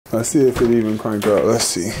Let's see if it even crank up. Let's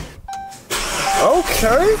see.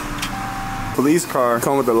 Okay. Police car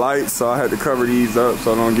come with the lights, so I had to cover these up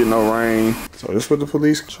so I don't get no rain. So this is what the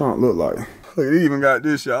police trunk look like. Look, they even got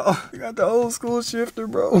this, y'all. They got the old school shifter,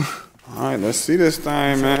 bro. All right, let's see this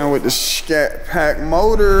thing, man, with the Scat Pack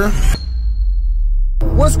motor.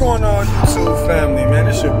 What's going on, YouTube family, man?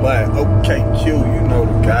 It's your black OKQ. You know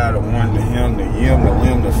the guy, the one, the him, the yim, the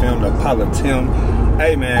lim, the film, the politim.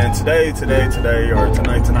 Hey, man, today, or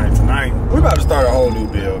tonight, we about to start a whole new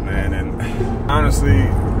build, man. And honestly,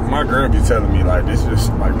 my girl be telling me like this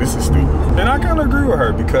is stupid, and I kind of agree with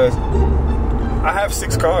her because I have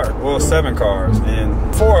 6 cars, well 7 cars,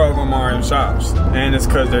 and 4 of them are in shops, and it's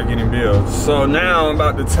because they're getting built. So now I'm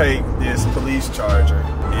about to take this police charger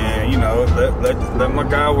and, you know, let my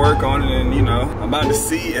guy work on it, and, you know, I'm about to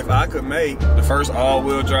see if I could make the first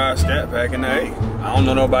all-wheel drive Scat Pack in the A. I don't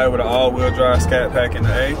know nobody with an all-wheel drive Scat Pack in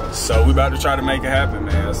the A, so we about to try to make it happen,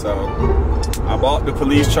 man. So I bought the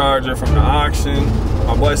police charger from the auction.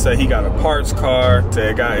 My boy said he got a parts car,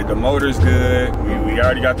 said the motor's good, we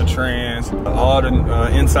already got the trans, all the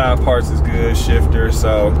inside parts is good, shifter,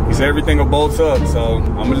 so he said everything will bolt up. So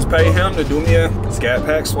I'm gonna just pay him to do me a Scat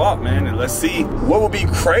Pack swap, man, and let's see. What would be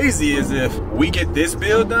crazy is if we get this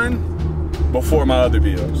build done before my other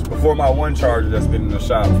builds, before my one charger that's been in the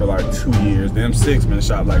shop for like 2 years, the M6 been in the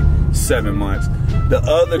shop like 7 months, the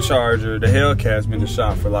other charger, the Hellcat's been in the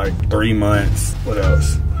shop for like 3 months. What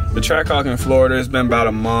else? The Trackhawk in Florida, it's been about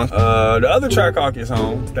a month. The other Trackhawk is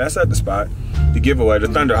home. That's at the spot. The giveaway, the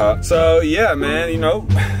Thunderhawk. So yeah, man, you know,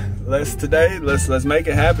 let's make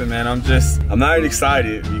it happen, man. I'm not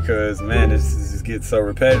excited because, man, this just gets so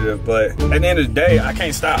repetitive. But at the end of the day, I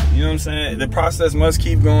can't stop. You know what I'm saying? The process must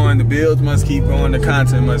keep going. The builds must keep going. The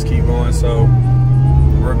content must keep going. So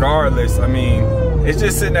regardless, I mean, it's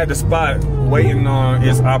just sitting at the spot waiting on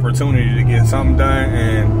its opportunity to get something done.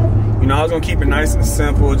 And you know, I was gonna keep it nice and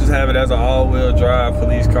simple, just have it as an all-wheel drive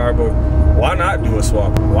police car, but why not do a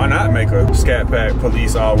swap? Why not make a Scat Pack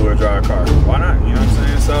police all-wheel drive car? Why not, you know what I'm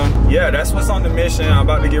saying? So yeah, that's what's on the mission. I'm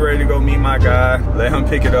about to get ready to go meet my guy, let him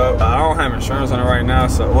pick it up. I don't have insurance on it right now,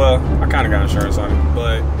 so, well, I kinda got insurance on it,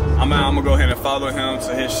 but I'm gonna go ahead and follow him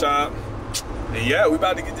to his shop. And yeah, we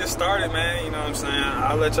about to get this started, man, you know what I'm saying?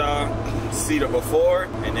 I'll let y'all see the before,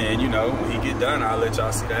 and then, you know, when he get done, I'll let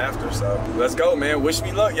y'all see the after. So let's go, man. Wish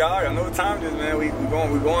me luck, y'all. I know what time it is, man. We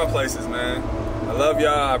going places, man. I love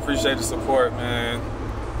y'all. I appreciate the support, man.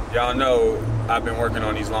 Y'all know I've been working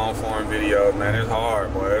on these long form videos, man. It's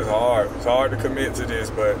hard, boy. It's hard. It's hard to commit to this,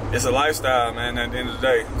 but it's a lifestyle, man. At the end of the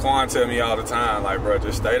day, Quan tell me all the time, like, bro,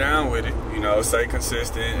 just stay down with it. You know, stay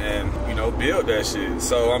consistent and, you know, build that shit.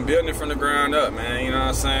 So I'm building it from the ground up, man. You know what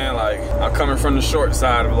I'm saying? Like, I'm coming from the short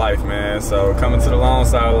side of life, man. So coming to the long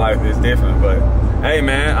side of life is different, but hey,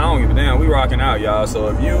 man, I don't give a damn. We rocking out, y'all. So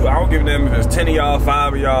if I don't give a damn if it's 10 of y'all,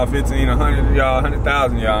 5 of y'all, 15, 100 of y'all,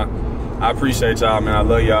 100,000 y'all. I appreciate y'all, man. I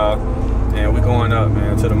love y'all. And we going up,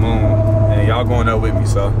 man, to the moon. And y'all going up with me,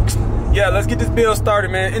 so. Yeah, let's get this build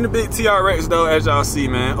started, man. In the big TRX, though, as y'all see,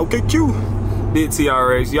 man. Okay, Q. Big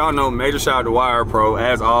TRX. Y'all know, major shout out to Wire Pro,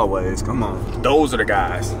 as always. Come on. Those are the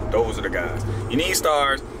guys. Those are the guys. You need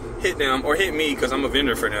stars, hit them, or hit me, because I'm a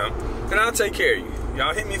vendor for them. And I'll take care of you.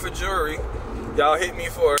 Y'all hit me for jewelry. Y'all hit me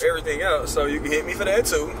for everything else, so you can hit me for that,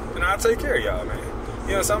 too. And I'll take care of y'all, man. You know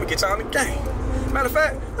what I'm saying? I'm going to get y'all in the game. Matter of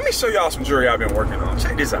fact, let me show y'all some jewelry I've been working on.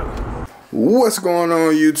 Check this out. What's going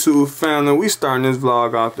on, YouTube family? We starting this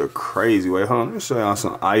vlog off the crazy way. Hold on, let me show y'all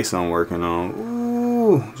some ice I'm working on.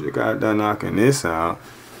 Ooh, just got done knocking this out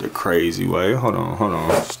the crazy way. Hold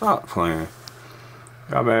on. Stop playing.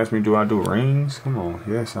 Y'all asked me, do I do rings? Come on.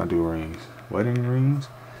 Yes, I do rings. Wedding rings.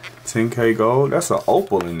 10K gold. That's an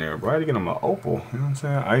opal in there, bro. I had to get him an opal. You know what I'm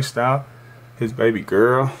saying? Iced out. His baby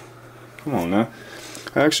girl. Come on now.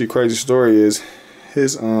 Actually, crazy story is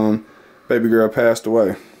his baby girl passed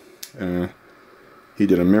away, and he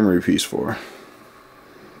did a memory piece for her.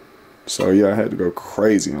 So yeah, I had to go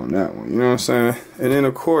crazy on that one. You know what I'm saying? And then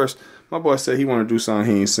of course, my boy said he want to do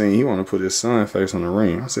something he ain't seen. He want to put his son face on the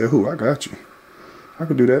ring. I said, who? I got you. I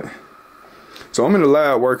could do that. So I'm in the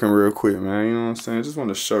lab working real quick, man. You know what I'm saying? Just want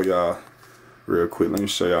to show y'all real quick. Let me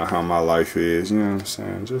show y'all how my life is. You know what I'm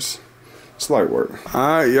saying? Just it's light work. All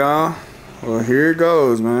right, y'all. Well, here it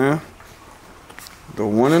goes, man. The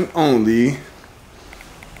one and only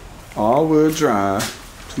all-wheel drive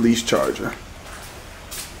police charger.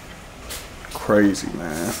 Crazy,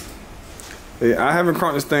 man. I haven't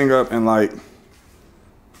cranked this thing up in like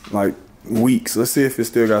weeks. Let's see if it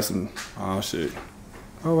still got some. Oh shit.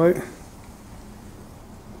 Oh wait.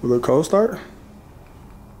 Will it cold start?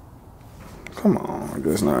 Come on, I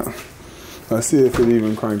guess not. Let's see if it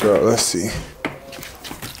even cranked up. Let's see.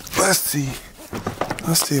 Let's see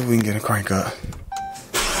if we can get a crank up.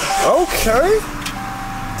 Okay.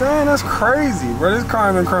 Dang, that's crazy, bro. This car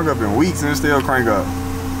ain't been cranked up in weeks and it's still crank up.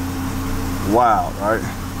 Wow, right?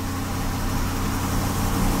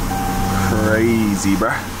 Crazy, bro.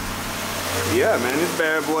 Yeah, man, this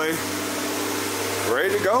bad boy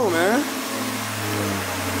ready to go, man.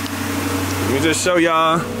 Let me just show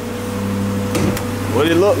y'all what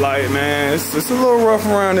it looked like, man. It's just a little rough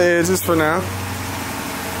around the edges for now.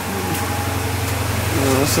 You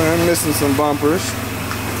know what I'm saying? Missing some bumpers.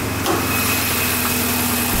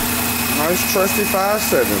 Nice trusty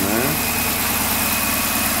 5.7, man.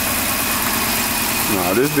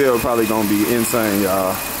 Nah, this build probably gonna be insane,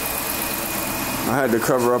 y'all. I had to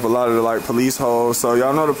cover up a lot of the like police holes. So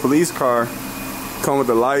y'all know the police car come with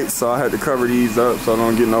the lights, so I had to cover these up so I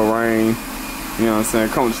don't get no rain. You know what I'm saying?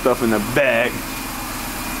 Come with stuff in the back.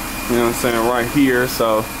 You know what I'm saying? Right here.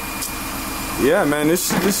 So yeah, man, this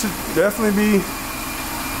should definitely be.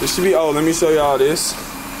 This should be. Oh, let me show y'all this.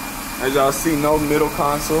 As y'all see, no middle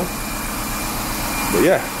console. But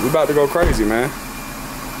yeah, we about to go crazy, man.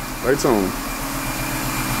 Stay tuned.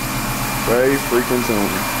 Stay freaking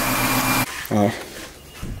tuned.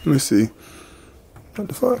 Let me see. What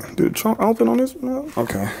the fuck? Did the trunk open on this? No?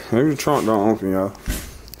 Okay. Maybe the trunk don't open, y'all.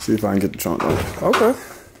 See if I can get the trunk open. Okay.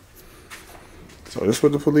 So this is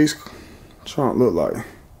what the police trunk look like.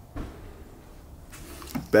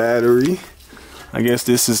 Battery. I guess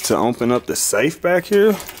this is to open up the safe back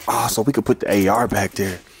here. Oh, so we could put the AR back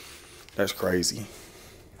there. That's crazy.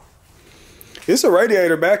 It's a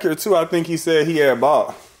radiator back here too. I think he said he had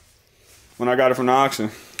bought when I got it from the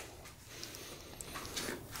auction.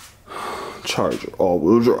 Charger,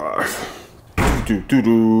 all-wheel drive.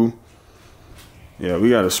 Yeah, we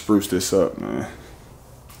gotta spruce this up, man.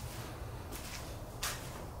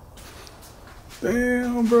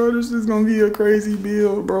 Damn, bro, this is gonna be a crazy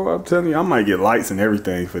build, bro. I'm telling you, I might get lights and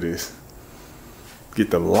everything for this.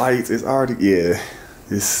 Get the lights. It's already, yeah.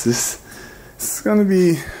 It's gonna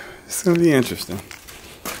be interesting.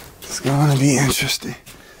 It's gonna be interesting.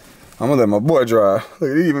 I'm gonna let my boy drive.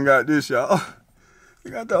 Look, he even got this, y'all. He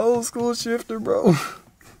got the old school shifter, bro.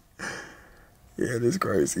 Yeah, this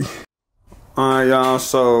crazy. Alright, y'all,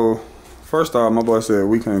 so first off, my boy said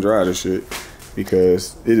we can't drive this shit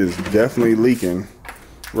because it is definitely leaking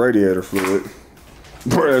radiator fluid.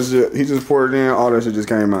 Bro, that shit, he just poured it in, all that shit just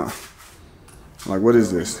came out. Like, what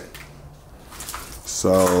is this?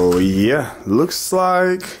 So yeah, looks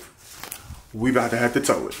like we about to have to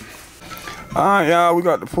tow it. Alright, y'all, we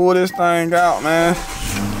got to pull this thing out, man.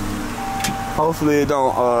 Hopefully it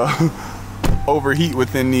don't overheat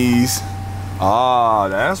within these. Ah,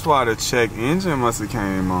 that's why the check engine must have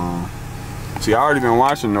came on. See, I already been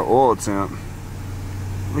watching the oil temp.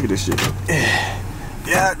 Look at this shit.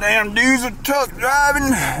 Yeah, damn diesel truck driving,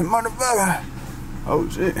 motherfucker. Oh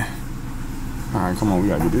shit. Alright, come on, we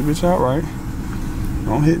gotta get this bitch out right.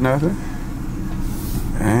 Don't hit nothing.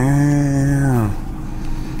 Damn.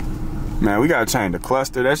 Man, we gotta change the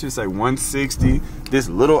cluster. That should say 160. This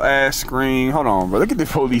little ass screen. Hold on, bro. Look at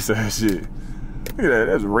this police ass shit. Look at that.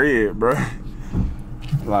 That's red, bro.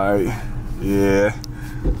 Like, yeah.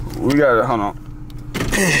 We gotta, hold on.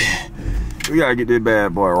 We gotta get this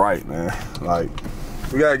bad boy right, man. Like,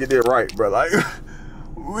 we gotta get this right, bro. Like,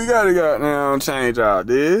 we gotta goddamn change out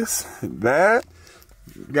this, that.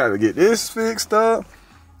 We gotta get this fixed up.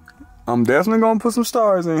 I'm definitely gonna put some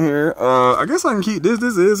stars in here. I guess I can keep this.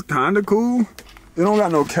 This is kind of cool. It don't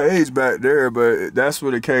got no cage back there, but that's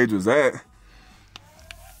where the cage was at.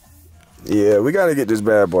 Yeah, we gotta get this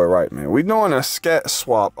bad boy right, man. We doing a scat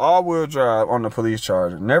swap, all-wheel drive on the police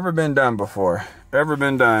charger. Never been done before. Ever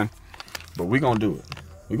been done. But we gonna do it.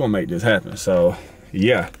 We gonna make this happen. So,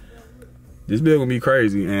 yeah. This build gonna be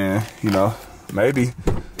crazy, and, you know, maybe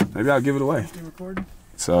I'll give it away. You recording?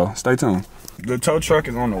 So, stay tuned. The tow truck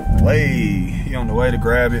is on the way. He on the way to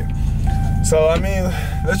grab it. So, I mean,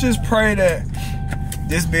 let's just pray that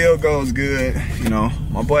this build goes good. You know,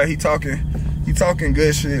 my boy, he talking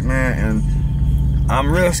good shit, man. And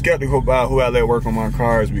I'm real skeptical about who I let work on my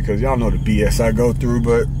cars because y'all know the BS I go through,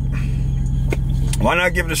 but why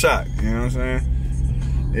not give it a shot? You know what I'm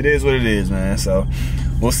saying? It is what it is, man. So,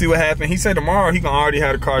 we'll see what happens. He said tomorrow he can already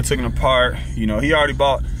have the car taken apart. You know, he already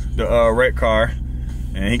bought the wreck car.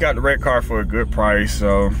 And he got the wreck car for a good price,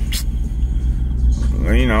 so,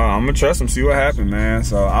 you know, I'm gonna trust him, see what happens, man.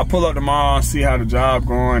 So I'll pull up tomorrow and see how the job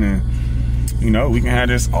going, and, you know, we can have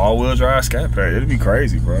this all-wheel drive Scat Pack. It'll be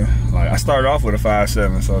crazy, bro. Like, I started off with a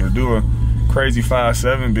 5.7, so to do a crazy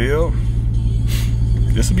 5.7 build,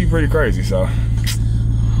 this will be pretty crazy. So,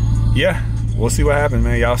 yeah, we'll see what happens,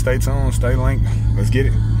 man. Y'all stay tuned, stay linked. Let's get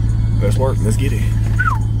it. Let's work. Let's get it.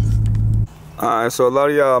 Alright, so a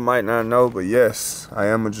lot of y'all might not know, but yes, I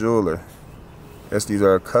am a jeweler. Yes, these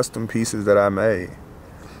are custom pieces that I made.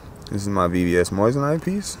 This is my VVS Moissanite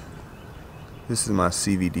piece. This is my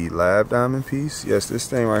CVD Lab Diamond piece. Yes, this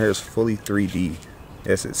thing right here is fully 3D.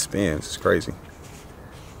 Yes, it spins. It's crazy.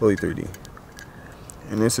 Fully 3D.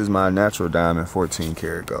 And this is my natural diamond 14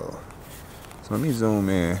 karat gold. So let me zoom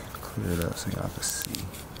in, clear it up so y'all can see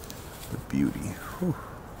the beauty. Whew.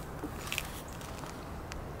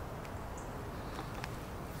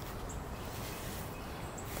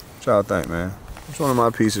 What y'all think, man? Which one of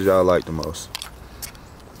my pieces y'all like the most?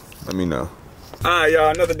 Let me know. Alright,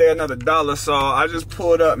 y'all, another day, another dollar. So I just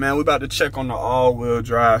pulled up, man. We about to check on the all-wheel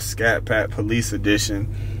drive Scat Pack Police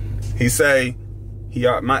Edition. He say,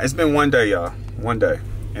 it's been one day, y'all. One day.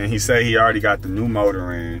 And he say he already got the new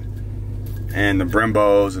motor in and the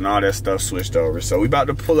Brembos and all that stuff switched over. So we about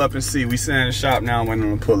to pull up and see. We sitting in the shop now,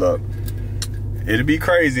 waiting on to pull up. It'd be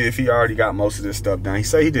crazy if he already got most of this stuff done. He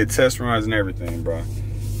say he did test runs and everything, bro.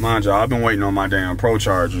 Mind y'all, I've been waiting on my damn Pro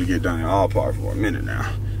Charger to get done in all part for a minute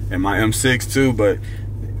now. And my M6 too, but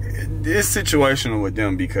it's situational with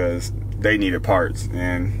them because they needed parts.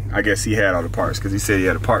 And I guess he had all the parts because he said he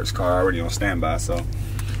had a parts car already on standby. So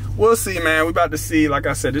we'll see, man. We about to see. Like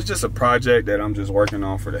I said, it's just a project that I'm just working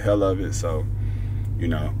on for the hell of it. So, you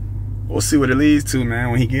know, we'll see what it leads to, man.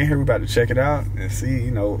 When he get here, we about to check it out and see,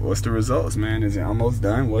 you know, what's the results, man. Is it almost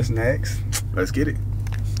done? What's next? Let's get it.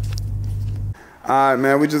 All right,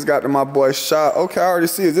 man, we just got to my boy's shop. Okay, I already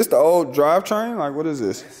see. Is this the old drivetrain? Like, what is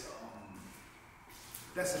this?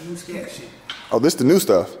 That's the new Scat shit. Oh, this the new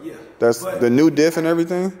stuff? Yeah. That's the new diff and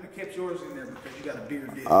everything? I kept yours in there because you got a bigger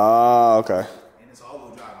diff. Ah, okay. And it's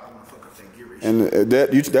all-wheel drive. I don't want to fuck up that gear ratio.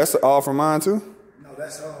 And that's all from mine, too? No,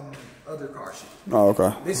 that's other car shit. Oh,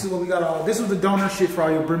 okay. This is what we got all. This was the donor shit for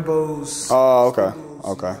all your Brembos. Oh, okay.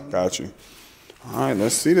 Okay, got you. All right,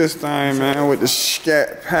 let's see this thing, man, with the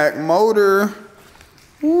Scat Pack motor.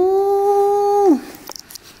 Woo!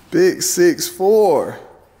 Big 6'4".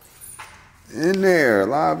 In there,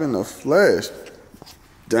 live in the flesh.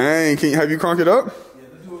 Dang, have you cranked it up? Yeah,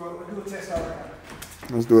 let's do a test out right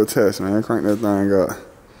now. Let's do a test, man. Crank that thing up.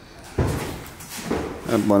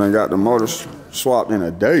 That boy done got the motor swapped in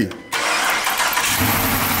a day.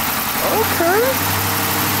 Okay.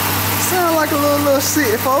 Sound like a little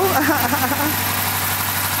 6'4".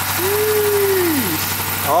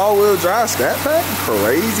 All-wheel drive Scat Pack?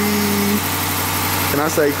 Crazy. Can I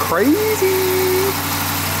say crazy?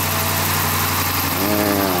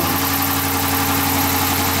 Damn.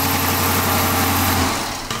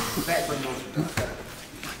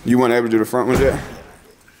 You weren't able to do the front ones yet?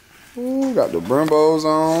 Ooh, got the Brembos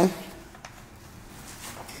on.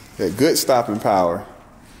 Got good stopping power.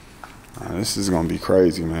 This is gonna be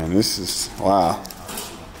crazy, man. This is, wow.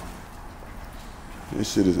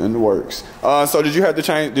 This shit is in the works. So did you have to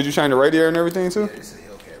change? Did you change the radiator and everything too? Yeah, it's a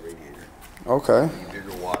Hellcat radiator. Okay.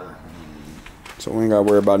 Bigger water. So we ain't gotta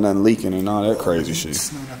worry about nothing leaking and all that crazy shit.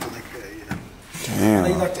 No, nothing like that. Yeah. Damn.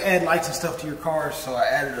 They like to add lights and stuff to your cars, so I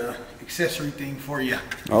added a accessory thing for you.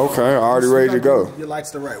 Okay, already ready to go. Your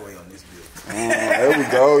lights the right way on this build. There we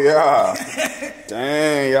go, yeah.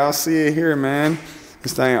 Dang, y'all see it here, man.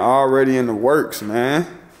 This thing already in the works, man.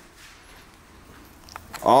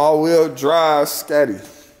 All-wheel drive Scatty.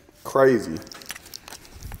 Crazy.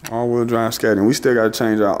 All-wheel drive Scatty. And we still got to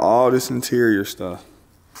change out all this interior stuff.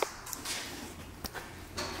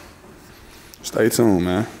 Stay tuned,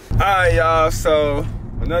 man. Alright, y'all. So,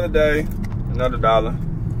 another day, another dollar.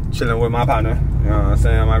 Chilling with my partner. You know what I'm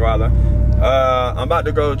saying? My brother. I'm about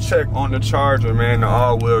to go check on the charger, man. The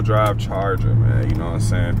all-wheel drive charger, man. You know what I'm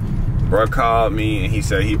saying? Bro called me and he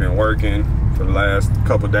said he been working for the last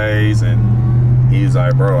couple days and he's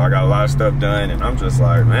like, bro, I got a lot of stuff done. And I'm just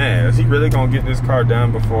like, man, is he really gonna get this car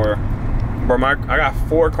done before? Bro, I got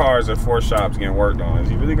 4 cars at 4 shops getting worked on. Is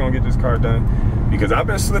he really gonna get this car done? Because I've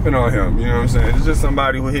been slipping on him, you know what I'm saying? It's just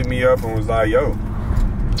somebody who hit me up and was like, yo,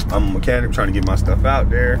 I'm a mechanic trying to get my stuff out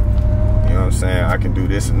there. You know what I'm saying? I can do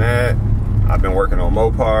this and that. I've been working on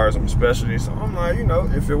Mopars, I'm a specialty. So I'm like, you know,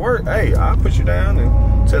 if it worked, hey, I'll put you down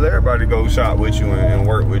and tell everybody to go shop with you and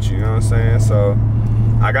work with you, you know what I'm saying? So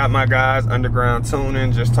I got my guys, Underground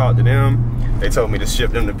Tuning, just talked to them. They told me to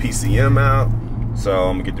ship them the PCM out. So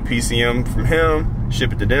I'm gonna get the PCM from him,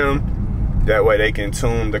 ship it to them. That way they can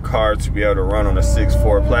tune the car to be able to run on a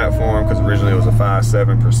 6.4 platform because originally it was a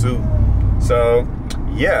 5.7 Pursuit. So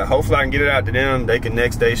yeah, hopefully I can get it out to them. They can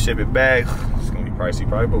next day ship it back. It's gonna be pricey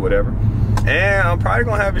probably, but whatever. And I'm probably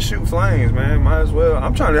gonna have it shoot flames, man. Might as well.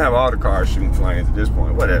 I'm trying to have all the cars shooting flames at this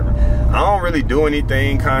point. Whatever. I don't really do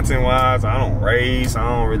anything content-wise. I don't race. I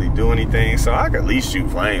don't really do anything. So I can at least shoot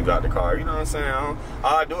flames out the car. You know what I'm saying? All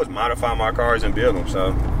I do is modify my cars and build them.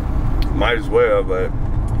 So might as well. But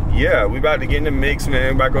yeah, we about to get in the mix,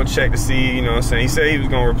 man. We about to go check to see. You know what I'm saying? He said he was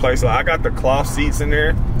gonna replace. I got the cloth seats in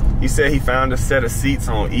there. He said he found a set of seats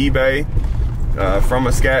on eBay from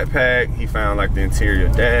a Scat Pack. He found like the interior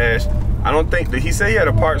dash. I don't think that he said he had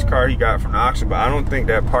a parts car he got from the auction, but I don't think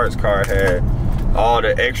that parts car had all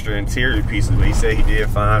the extra interior pieces. But he said he did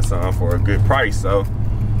find some for a good price. So,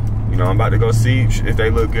 you know, I'm about to go see if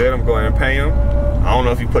they look good. I'm going to pay him. I don't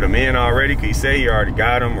know if he put them in already, because he said he already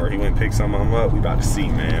got them, or he went and picked some of them up. We about to see,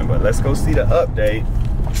 man. But let's go see the update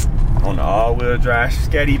on the all-wheel drive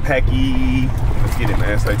Scatty Packy. Let's get it,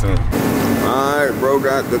 man. Stay tuned. All right, bro,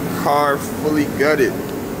 got the car fully gutted.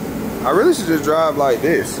 I really should just drive like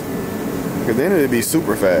this, because then it'd be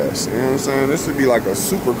super fast. You know what I'm saying? This would be like a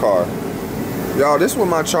super car. Y'all, this is what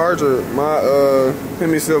my Charger, my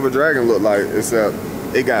Hemi Silver Dragon look like, except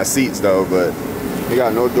it got seats though, but it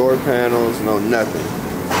got no door panels, no nothing.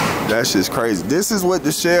 That's just crazy. This is what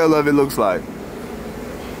the shell of it looks like.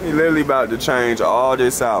 He literally about to change all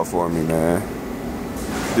this out for me, man.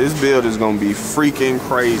 This build is gonna be freaking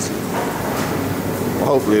crazy.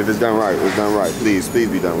 Hopefully, if it's done right, it's done right. Please be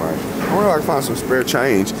done right. I wonder if I can find some spare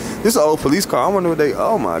change. This is an old police car. I wonder what they,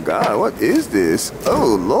 oh my God, what is this?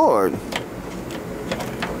 Oh Lord.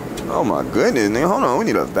 Oh my goodness, man. Hold on, we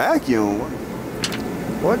need a vacuum.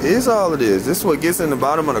 What is all of this? This is what gets in the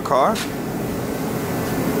bottom of the car?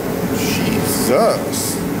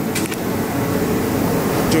 Jesus.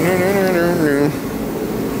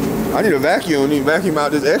 I need a vacuum. I need to vacuum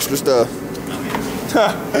out this extra stuff.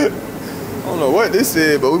 I don't know what this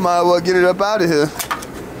is, but we might as well get it up out of here.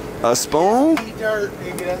 A spoon?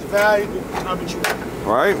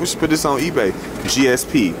 Alright, we should put this on eBay.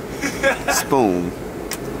 GSP. Spoon.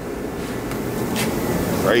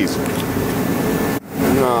 Crazy.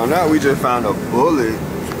 No, now we just found a bullet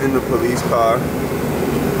in the police car.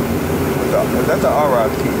 Is that the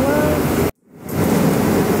RIP?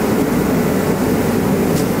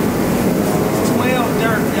 12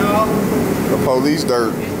 dirt, y'all. The police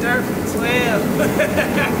dirt. It's dirt for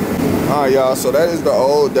 12. Alright, y'all, so that is the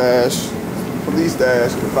old dash, police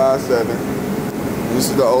dash, the 5.7. This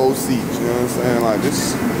is the old seats, you know what I'm saying? Like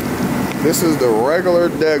this is the regular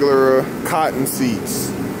cotton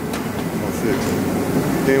seats.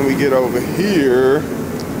 Then we get over here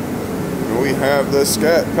and we have the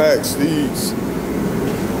Scat Pack seats.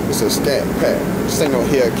 It's a Scat Pack. This ain't no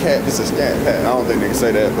Hellcat, it's a Scat Pack. I don't think they can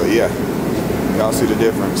say that, but yeah. Y'all see the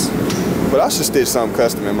difference. But I should stitch something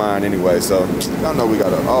custom in mine anyway, so y'all know we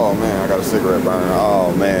got a, oh man, I got a cigarette burner.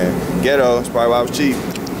 Oh man. Ghetto, that's probably why I was cheap.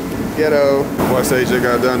 Ghetto. Boy, say just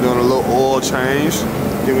got done doing a little oil change.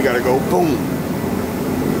 Then we gotta go boom.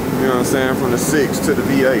 You know what I'm saying? From the 6 to the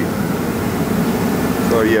V8.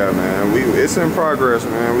 So yeah, man, it's in progress,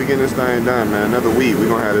 man. We getting this thing done, man. Another week, we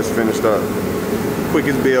gonna have this finished up.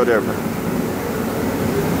 Quickest build ever.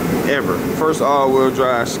 Ever. First all-wheel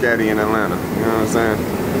drive Scatty in Atlanta. You know what I'm saying?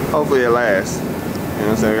 Hopefully it lasts. You know what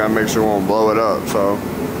I'm saying? We gotta make sure we won't blow it up. So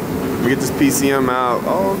we get this PCM out.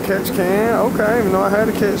 Oh, catch can. Okay, even though I had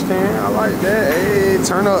a catch can. I like that. Hey,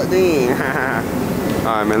 turn up then.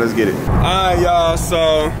 Alright, man, let's get it. Alright, y'all,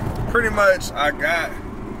 so pretty much I got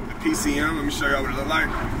PCM. Let me show y'all what it look like.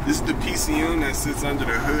 This is the PCM that sits under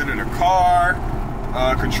the hood of the car.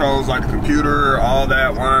 Controls like the computer, all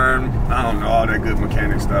that wiring. I don't know, all that good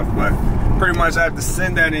mechanic stuff, but pretty much I have to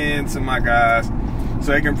send that in to my guys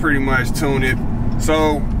so they can pretty much tune it.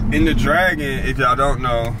 So in the Dragon, if y'all don't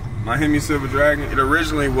know, my Hemi Silver Dragon, it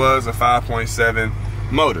originally was a 5.7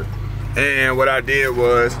 motor. And what I did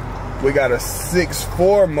was we got a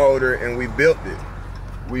 6.4 motor and we built it.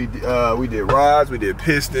 We did rods, we did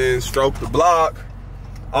pistons, stroked the block,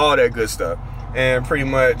 all that good stuff. And pretty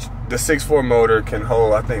much the 6.4 motor can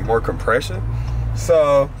hold, I think, more compression.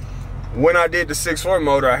 So when I did the 6.4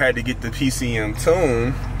 motor, I had to get the PCM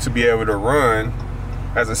tune to be able to run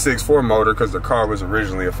as a 6.4 motor because the car was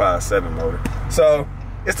originally a 5.7 motor. So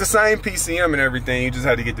it's the same PCM and everything, you just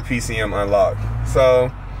had to get the PCM unlocked. So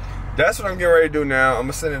that's what I'm getting ready to do now. I'm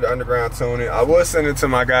gonna send it to underground tuning. I was sending it to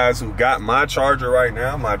my guys who got my Charger right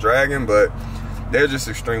now, my Dragon, but they're just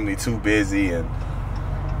extremely too busy, and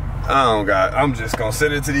I'm just gonna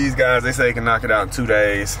send it to these guys. They say they can knock it out in 2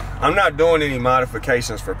 days. I'm not doing any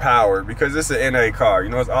modifications for power because it's an NA car. You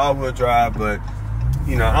know, it's all-wheel drive, but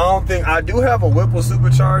you know, I do have a Whipple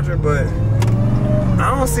supercharger, but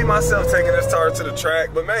I don't see myself taking this car to the track.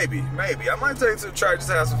 But maybe I might take it to the track just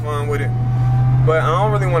to have some fun with it. But I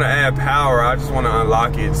don't really want to add power. I just want to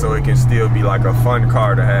unlock it so it can still be like a fun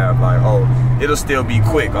car to have. Like, oh, it'll still be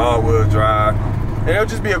quick, all-wheel drive. And it'll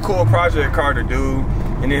just be a cool project car to do.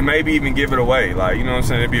 And then maybe even give it away. Like, you know what I'm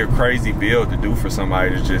saying? It'd be a crazy build to do for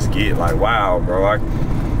somebody to just get like, wow, bro. Like,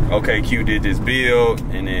 okay, Q did this build,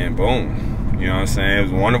 and then boom. You know what I'm saying? It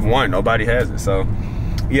was one of one. Nobody has it. So,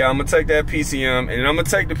 yeah, I'm going to take that PCM. And I'm going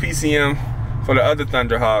to take the PCM for the other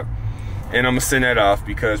Thunderhawk. And I'm gonna send that off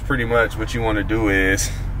because pretty much what you wanna do is,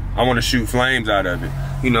 I wanna shoot flames out of it.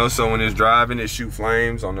 You know, so when it's driving, it shoot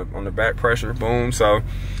flames on the back pressure, boom. So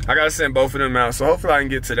I gotta send both of them out. So hopefully I can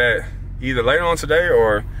get to that either later on today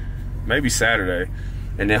or maybe Saturday.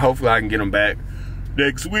 And then hopefully I can get them back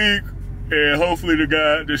next week. And hopefully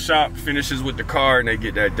the shop finishes with the car and they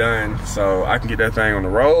get that done. So I can get that thing on the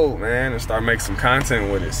road, man, and start making some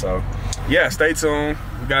content with it. So yeah, stay tuned.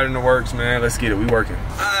 We got it in the works, man. Let's get it. We working.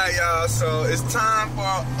 All right, y'all. So it's time for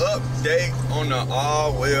an update on the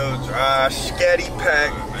all-wheel drive Scat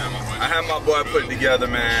Pack. I had my boy put it together,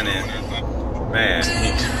 man, and man,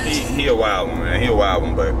 he a wild one, man. He a wild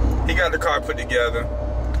one, but he got the car put together.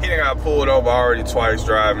 He done got pulled over already twice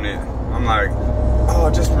driving it. I'm like,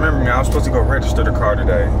 oh, just remember me. I was supposed to go register the car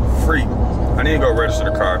today. Freak. I need to go register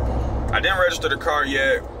the car. I didn't register the car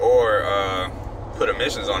yet or put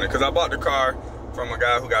emissions on it because I bought the car from a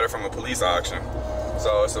guy who got it from a police auction.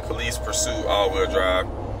 So it's a police pursuit all-wheel drive.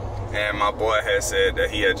 And my boy had said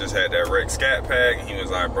that he had just had that wrecked Scat Pack, and he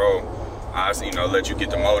was like, bro, I, you know, let you get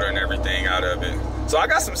the motor and everything out of it. So I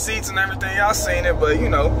got some seats and everything. Y'all seen it, but you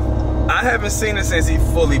know, I haven't seen it since he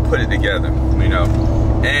fully put it together, you know.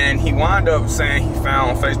 And he wound up saying he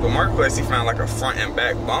found on Facebook Marketplace, he found like a front and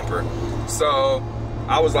back bumper. So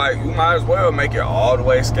I was like, you might as well make it all the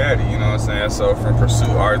way scatty, you know what I'm saying? So from Pursuit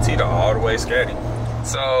RT to all the way scatty.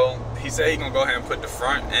 So he said he gonna go ahead and put the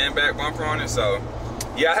front and back bumper on it. So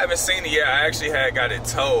yeah, I haven't seen it yet. I actually had got it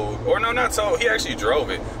towed, or no, not towed. He actually drove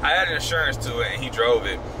it. I had insurance to it, and he drove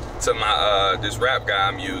it to my this rap guy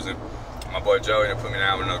I'm using. My boy Joey, and put me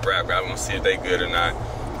down with another rap guy. We're gonna see if they good or not.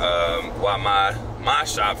 While my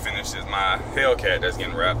shop finishes my Hellcat that's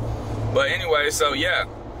getting wrapped. But anyway, so yeah,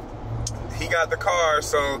 he got the car.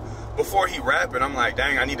 So before he wrap it, I'm like,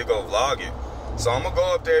 dang, I need to go vlog it. So I'm gonna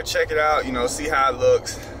go up there, check it out, you know, see how it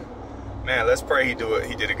looks. Man, let's pray he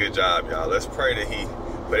did a good job, y'all. Let's pray that he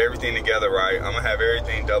put everything together right. I'm gonna have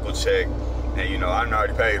everything double checked, and you know, I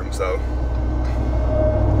already paid him, so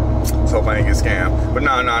let's hope I ain't get scammed. But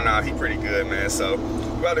no, he pretty good, man. So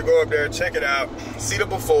we're about to go up there, check it out, see the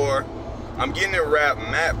before. I'm getting it wrapped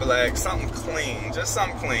matte black, something clean, just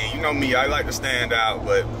something clean. You know me, I like to stand out,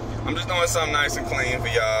 but I'm just doing something nice and clean for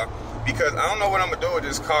y'all because I don't know what I'm gonna do with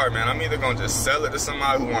this car, man. I'm either gonna just sell it to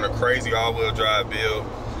somebody who want a crazy all-wheel drive build,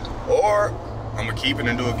 or I'm gonna keep it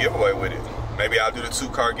and do a giveaway with it. Maybe I'll do the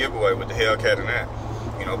 2-car giveaway with the Hellcat and that.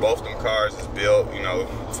 You know, both of them cars is built, you know,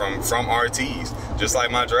 from RTs, just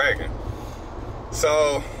like my Dragon.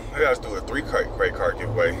 So I gotta do a 3-crate car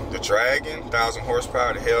giveaway. The Dragon, 1,000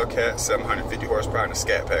 horsepower, the Hellcat, 750 horsepower, and the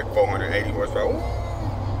Scat Pack, 480 horsepower.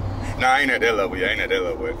 Ooh. Nah, I ain't at that level yet,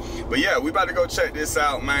 But yeah, we about to go check this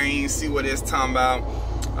out, man, see what it's talking about.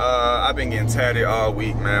 I've been getting tatted all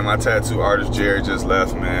week, man. My tattoo artist, Jerry, just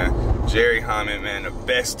left, man. Jerry Hammond, man, the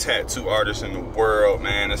best tattoo artist in the world,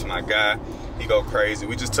 man. That's my guy. He go crazy.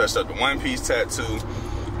 We just touched up the One Piece tattoo.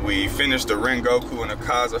 We finished the Rengoku and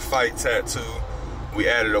Akaza fight tattoo. We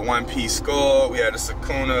added a One Piece skull. We had a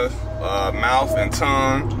Sukuna mouth and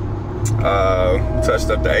tongue. Touched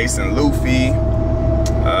up the Ace and Luffy.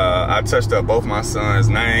 I touched up both my sons'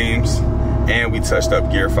 names. And we touched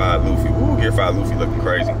up Gear 5 Luffy. Ooh, Gear 5 Luffy looking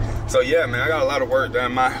crazy. So yeah, man, I got a lot of work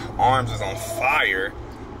done. My arms is on fire.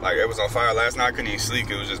 Like, it was on fire last night. I couldn't even sleep.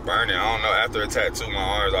 It was just burning. I don't know. After a tattoo, my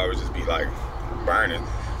arms always just be like burning.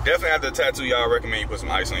 Definitely after a tattoo, y'all recommend you put some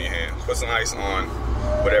ice on your hand. Put some ice on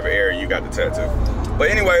whatever area you got the tattoo. But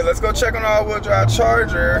anyway, let's go check on the all-wheel drive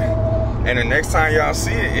Charger. And the next time y'all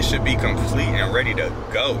see it, it should be complete and ready to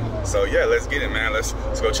go. So yeah, let's get it, man. Let's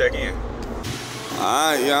go check in.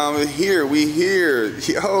 All right, y'all, we here.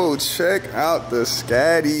 Yo, check out the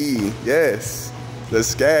Scatty. Yes, the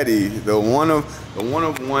Scatty, the one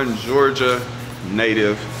of one Georgia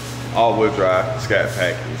native all-wheel drive Scat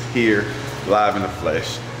Pack is here, live in the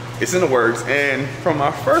flesh. It's in the works, and from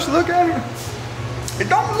my first look at it, it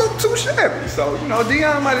don't look too shabby. So, you know,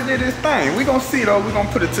 Dion might have did his thing. We gonna see though, we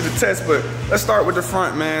gonna put it to the test, but let's start with the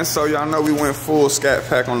front, man. So y'all know we went full Scat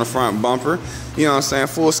Pack on the front bumper. You know what I'm saying,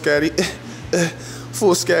 full Scatty.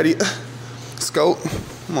 Full Scatty scope.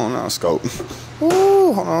 Come on now, scope.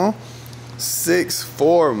 Ooh, hold on.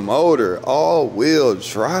 6.4 motor, all-wheel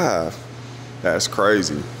drive. That's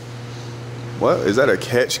crazy. What is that? A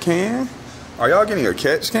catch can? Are y'all getting a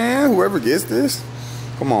catch can? Whoever gets this?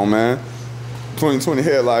 Come on, man. 2020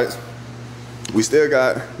 headlights. We still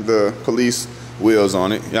got the police wheels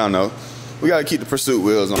on it. Y'all know. We gotta keep the pursuit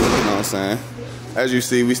wheels on it, you know what I'm saying? As you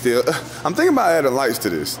see, we still, I'm thinking about adding lights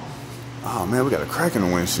to this. Oh man, we got a crack in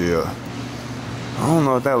the windshield. I don't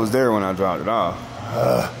know if that was there when I dropped it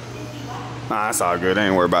off. Nah, that's all good. I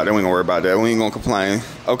ain't worried about that. We ain't gonna worry about that. We ain't gonna complain.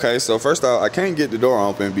 Okay, so first off, I can't get the door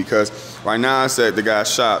open because right now I said the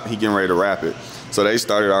guy's shop, he getting ready to wrap it. So they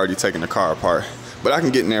started already taking the car apart. But I can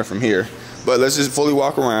get in there from here. But let's just fully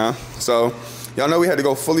walk around. So y'all know we had to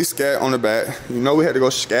go fully scat on the back. You know we had to go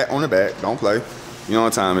scat on the back. Don't play. You know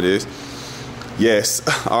what time it is. Yes,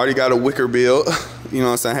 I already got a wicker build. You know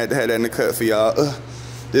what I'm saying? I had to have that in the cut for y'all.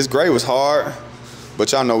 This gray was hard,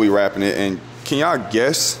 but y'all know we wrapping it. And can y'all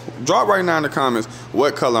guess? Drop right now in the comments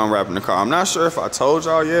what color I'm wrapping the car. I'm not sure if I told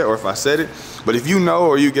y'all yet or if I said it, but if you know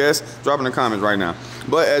or you guess, drop in the comments right now.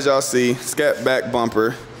 But as y'all see, Scat back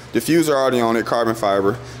bumper, diffuser already on it, carbon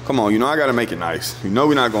fiber. Come on, you know I gotta make it nice. You know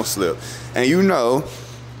we're not gonna slip. And you know,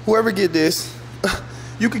 whoever get this,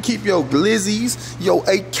 you can keep your glizzies, your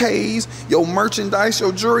AKs, your merchandise,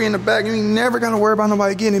 your jewelry in the back. You ain't never gotta worry about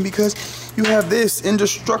nobody getting it because you have this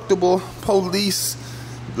indestructible police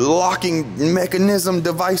locking mechanism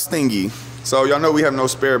device thingy. So y'all know we have no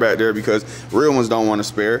spare back there because real ones don't want to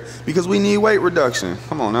spare because we need weight reduction.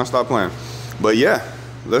 Come on now, stop playing. But yeah,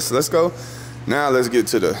 let's go. Now let's get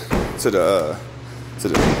to the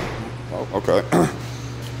oh, okay.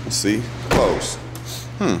 Let's see. Close.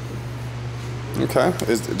 Okay.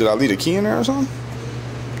 Did I leave a key in there or something?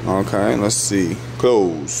 Okay, let's see.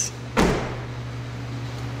 Close.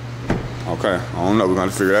 Okay, I don't know. We're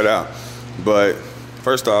gonna figure that out. But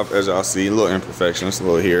first off, as y'all see, a little imperfections, a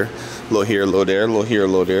little here, a little here, a little there, a little here, a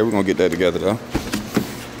little there. We're gonna get that together though.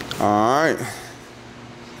 All right.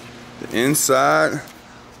 The inside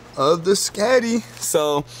of the Scatty.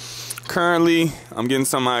 So currently I'm getting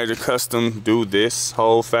somebody to custom do this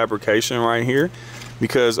whole fabrication right here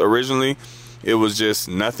because originally it was just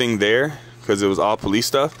nothing there because it was all police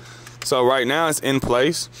stuff. So right now it's in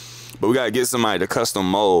place, but we gotta get somebody to custom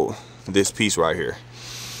mold this piece right here.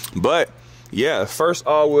 But yeah, first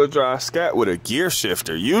all-wheel drive Scat with a gear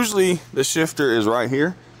shifter. Usually the shifter is right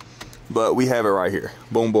here, but we have it right here.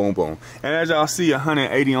 Boom, boom, boom. And as y'all see,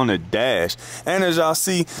 180 on the dash. And as y'all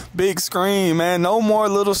see, big screen, man. No more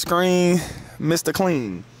little screen, Mr.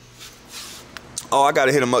 Clean. Oh, I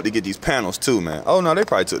gotta hit him up to get these panels too, man. Oh no, they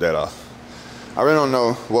probably took that off. I really don't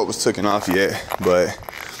know what was taken off yet, but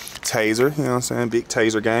taser, you know what I'm saying? Big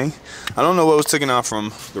taser gang. I don't know what was taken off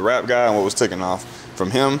from the rap guy and what was taken off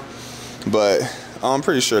from him, but I'm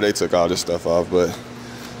pretty sure they took all this stuff off. But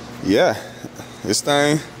yeah, this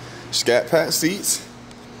thing, Scat Pack seats,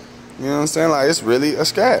 you know what I'm saying? Like, it's really a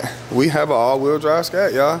Scat. We have an all-wheel drive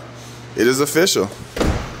Scat, y'all. It is official.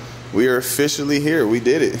 We are officially here. We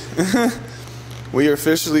did it. We are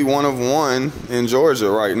officially one of one in Georgia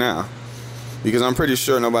right now, because I'm pretty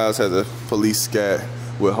sure nobody else has a police Scat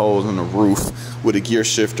with holes in the roof, with a gear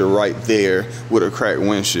shifter right there, with a cracked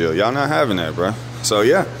windshield. Y'all not having that, bro. So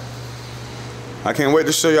yeah, I can't wait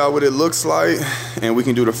to show y'all what it looks like, and we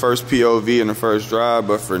can do the first POV and the first drive.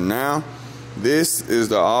 But for now, this is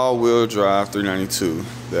the all-wheel drive 392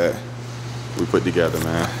 that we put together,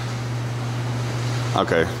 man.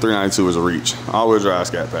 Okay, 392 is a reach. All-wheel drive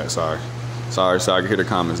Scat Pack, sorry, I can hear the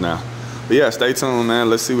comments now. But yeah, stay tuned,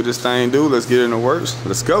 man. Let's see what this thing do. Let's get it in the works.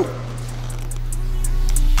 Let's go.